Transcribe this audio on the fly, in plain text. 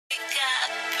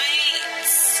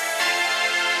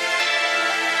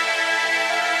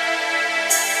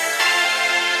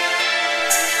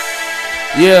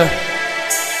Yeah,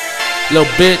 little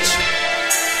bitch,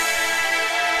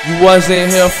 you wasn't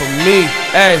here for me,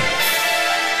 ayy.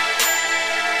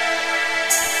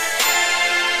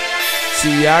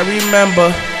 See, I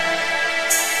remember.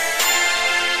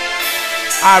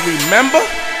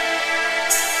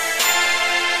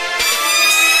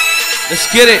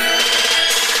 Let's get it.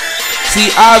 See,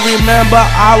 I remember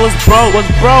I was broke.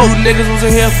 You niggas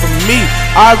wasn't here for me.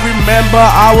 I remember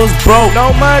I was broke.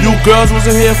 No money. You girls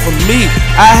wasn't here for me.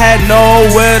 I had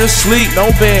nowhere to sleep.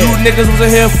 No bed. You niggas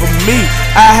wasn't here for me.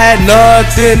 I had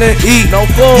nothing to eat. No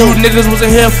food. You niggas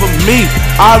wasn't here for me.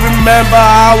 I remember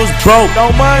I was broke.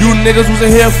 No money. You niggas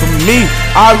wasn't here for me.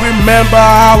 I remember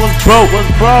I was broke.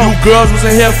 You girls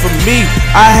wasn't here for me.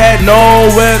 I had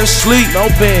nowhere to sleep. No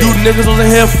bed. You niggas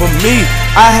wasn't here for me.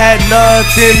 I had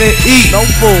nothing to eat. No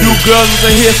food. You girls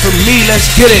wasn't here for me.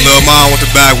 Let's get it. Lil' mom with the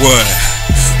backwood.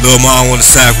 Lil' mom with the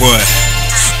sackwood.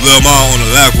 Lil' mom on the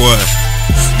lackwood.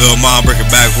 Lil' mom breaking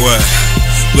backwood.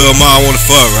 Lil' mom wanna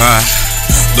fuck right.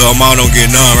 Lil' mom don't get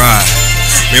none right.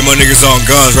 Me and my niggas on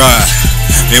guns right.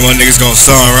 Me and my niggas gon'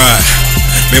 sun right.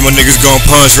 Me and my niggas gon'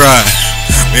 punch right.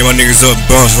 Me and my niggas up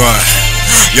bunch right.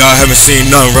 Y'all haven't seen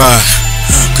none right.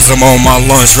 Cause I'm on my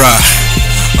lunch right.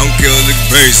 I'm killing niggas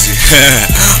crazy.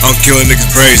 I'm killing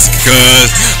niggas crazy. Cause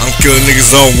I'm killing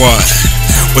niggas on what?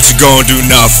 What you gonna do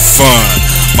now for fun?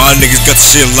 My niggas got the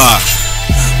shit locked.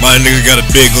 My niggas got a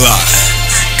big lock.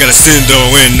 Got a Cindo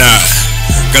in that.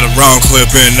 Got a round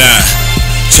clip in that.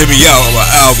 Check me out on my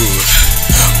album.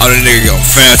 All the niggas gon'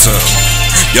 phantom.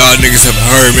 Y'all niggas haven't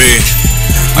heard me.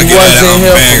 I get that I'm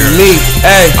banger.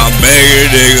 I'm banger,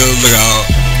 niggas. Look out.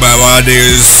 My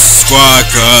niggas squad,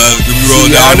 cuz we roll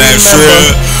down that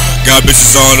shit. Got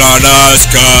bitches on our nuts,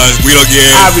 cuz we don't get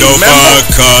no fuck,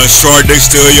 cuz short dick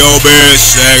still your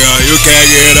bitch, nigga. You can't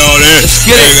get on it,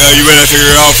 nigga. You better take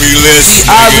her off your list.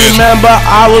 I remember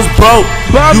I was broke.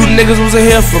 You niggas wasn't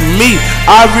here for me.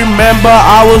 I remember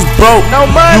I was broke. No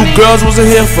money. You girls wasn't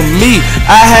here for me.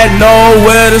 I had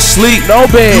nowhere to sleep. No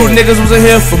bed. You niggas wasn't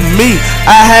here for me.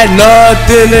 I had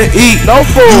nothing to eat. No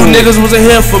food. You niggas wasn't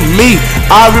here for me.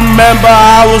 I remember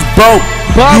I was broke.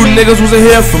 You niggas wasn't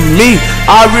here for me.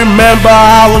 I remember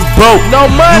I was broke.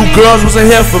 No money. You girls wasn't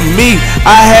here for me.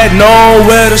 I had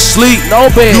nowhere to sleep.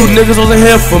 No bed. You niggas wasn't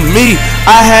here for me.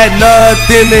 I had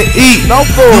nothing to eat. No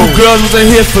food. You girls wasn't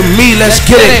here for me. Let's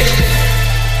get it.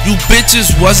 You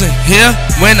bitches wasn't here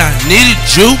when I needed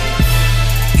you.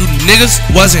 You niggas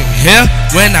wasn't here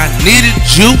when I needed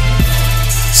you.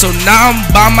 So now I'm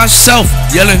by myself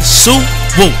yelling Sue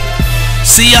woo.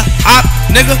 See ya op,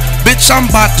 nigga, bitch, I'm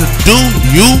about to do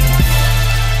you.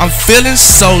 I'm feeling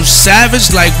so savage,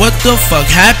 like what the fuck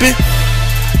happened?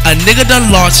 A nigga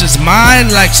done lost his mind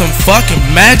like some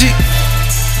fucking magic.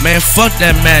 Man, fuck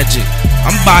that magic.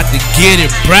 I'm about to get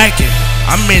it brackin'.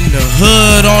 I'm in the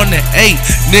hood on the 8,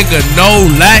 nigga, no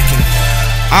lacking.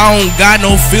 I don't got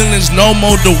no feelings no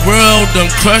more, the world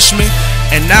done crushed me.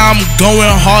 And now I'm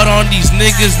going hard on these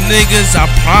niggas, I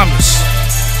promise.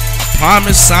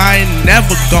 Promise I ain't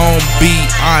never gon' be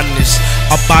honest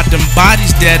about them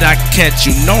bodies that I catch.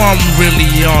 You know I'm really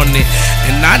on it.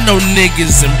 And I know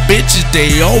niggas and bitches,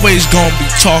 they always gon' be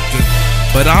talking.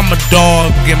 But I'm a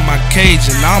dog in my cage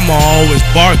and I'ma always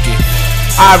barking.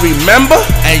 I remember,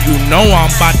 and you know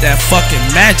I'm about that fucking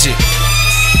magic.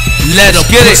 Let a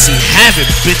pussy have it,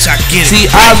 bitch, I get it. See,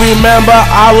 I remember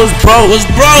I was broke.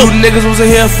 You niggas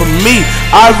wasn't here for me.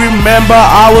 I remember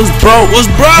I was broke.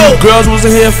 You girls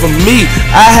wasn't here for me.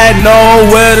 I had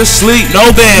nowhere to sleep. No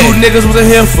bed. You niggas wasn't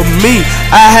here for me.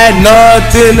 I had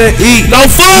nothing to eat. No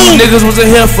food. You niggas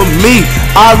wasn't here for me.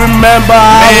 I remember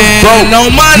I was broke. No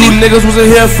money. You niggas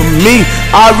wasn't here for me.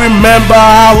 I remember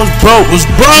I was broke.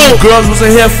 You girls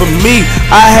wasn't here for me.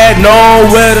 I had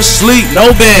nowhere to sleep. No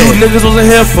bed. You niggas wasn't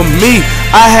here for me.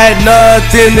 I had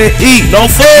nothing to eat. No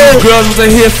food. You girls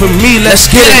wasn't here for me.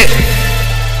 Let's get it.